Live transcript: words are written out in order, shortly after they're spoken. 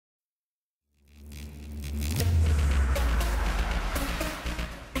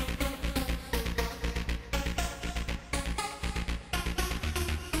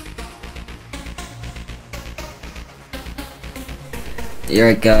You're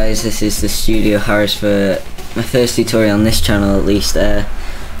right guys, this is the Studio Harris for my first tutorial on this channel at least.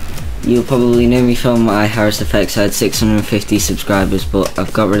 You'll probably know me from my Harris Effects. I had 650 subscribers, but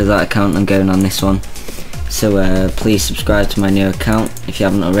I've got rid of that account and I'm going on this one. So please subscribe to my new account if you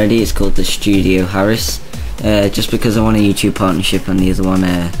haven't already. It's called the Studio Harris. Just because I want a YouTube partnership, and the other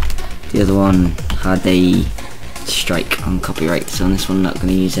one had a strike on copyright, so on this one I'm not going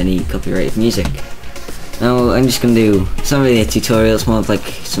to use any copyrighted music. Now I'm just going to do, it's not really a tutorial, it's more of like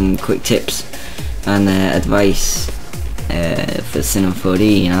some quick tips and advice for Cinema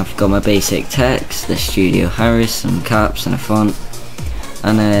 4D. I've got my basic text, the Studio Harris, some caps and a font,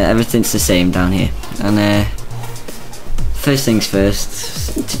 and everything's the same down here. And first things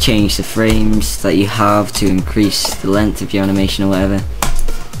first, to change the frames that you have to increase the length of your animation or whatever,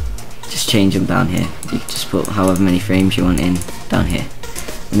 just change them down here. You can just put however many frames you want in down here,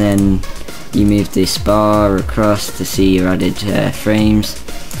 and then you move this bar across to see your added frames.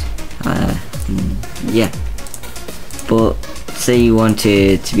 Yeah, but say you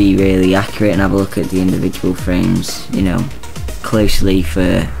wanted to be really accurate and have a look at the individual frames, you know, closely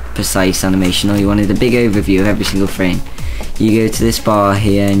for precise animation, or you wanted a big overview of every single frame, you go to this bar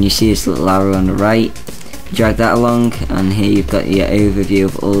here and you see this little arrow on the right, drag that along, and here you've got your overview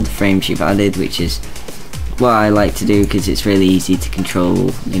of all the frames you've added, which is what I like to do because it's really easy to control,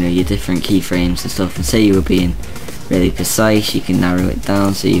 you know, your different keyframes and stuff. And say you were being really precise, you can narrow it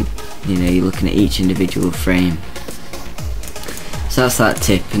down so you know you're looking at each individual frame. So that's that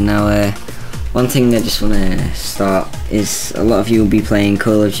tip. And now one thing I just want to start is, a lot of you will be playing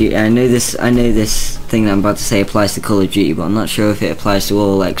Call of Duty. I know this thing that I'm about to say applies to Call of Duty, but I'm not sure if it applies to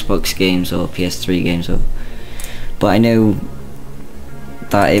all Xbox games or PS3 games, but I know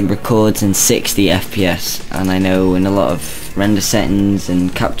that it records in 60 FPS, and I know in a lot of render settings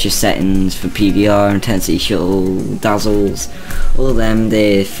and capture settings for PVR, intensity shuttle, dazzles, all of them,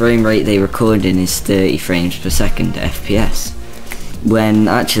 the frame rate they record in is 30 frames per second FPS, when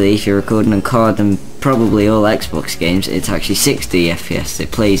actually if you're recording on card and probably all Xbox games, it's actually 60 FPS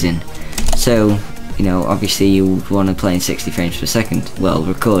it plays in. So you know, obviously you want to play in 60 frames per second, well,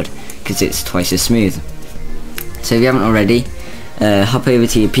 record, because it's twice as smooth. So if you haven't already, hop over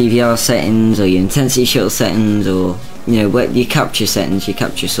to your PVR settings or your intensity shuttle settings, or you know, what your capture settings, your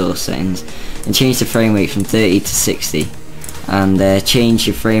capture source settings, and change the frame rate from 30 to 60, and change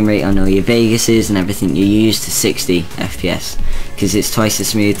your frame rate on all your Vegases and everything you use to 60 FPS, because it's twice as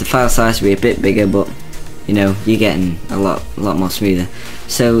smooth. The file size will be a bit bigger, but you know, you're getting a lot more smoother.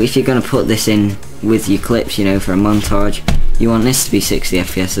 So if you're going to put this in with your clips, you know, for a montage, you want this to be 60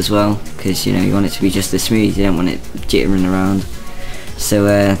 FPS as well, because you know, you want it to be just as smooth, you don't want it jittering around.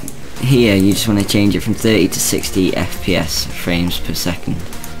 So here you just want to change it from 30 to 60 FPS, frames per second.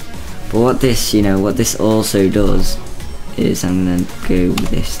 But what this also does is, I'm going to go with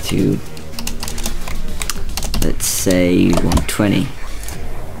this to, let's say 120.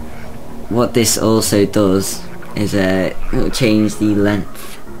 What this also does is it will change the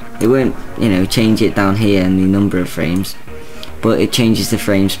length. It won't, you know, change it down here in the number of frames, but it changes the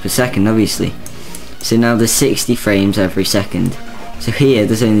frames per second, obviously. So now there's 60 frames every second. So here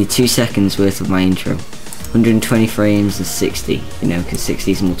there's only 2 seconds worth of my intro. 120 frames is 60, you know, because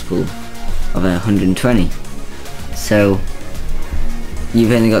 60 is a multiple of 120. So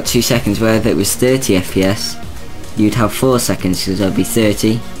you've only got 2 seconds, where if it was 30 FPS, you'd have 4 seconds, because there'll be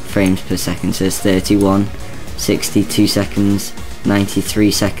 30 frames per second. So it's 31, 60, 2 seconds, 93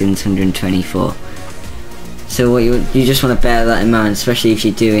 seconds, 124. So what you just want to bear that in mind, especially if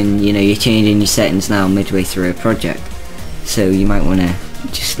you're doing, you know, you're changing your settings now midway through a project. So you might want to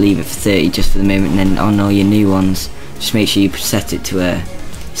just leave it for 30 just for the moment, and then on all your new ones, just make sure you set it to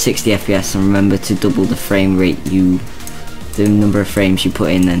 60 FPS, and remember to double the frame rate, the number of frames you put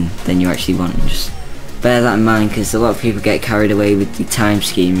in than you actually want. And just bear that in mind, because a lot of people get carried away with the time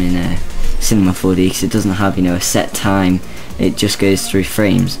scheme in Cinema 4D, because it doesn't have, you know, a set time, it just goes through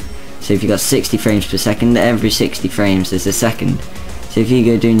frames. So if you've got 60 frames per second, every 60 frames is a second. So if you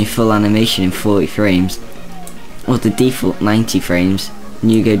go doing your full animation in 40 frames, or the default 90 frames,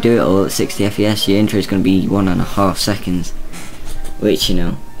 and you go do it all at 60 FPS, your intro is going to be 1.5 seconds, which, you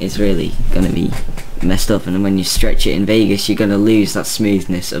know, is really going to be messed up. And when you stretch it in Vegas, you're going to lose that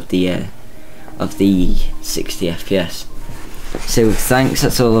smoothness of the 60 FPS. So thanks,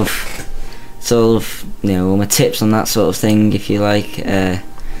 that's all of you know, all my tips on that sort of thing. If you like,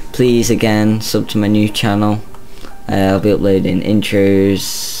 please again sub to my new channel. I'll be uploading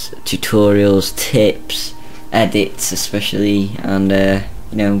intros, tutorials, tips, edits especially, and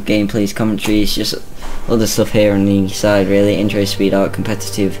you know, gameplays, commentaries, just other stuff here on the side really. Intro, speed art,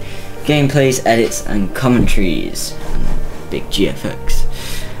 competitive gameplays, edits and commentaries, and big GFX.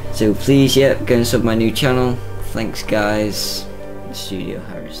 So please, yep, go and sub my new channel. Thanks guys. Studio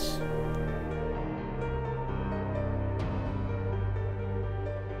Harris.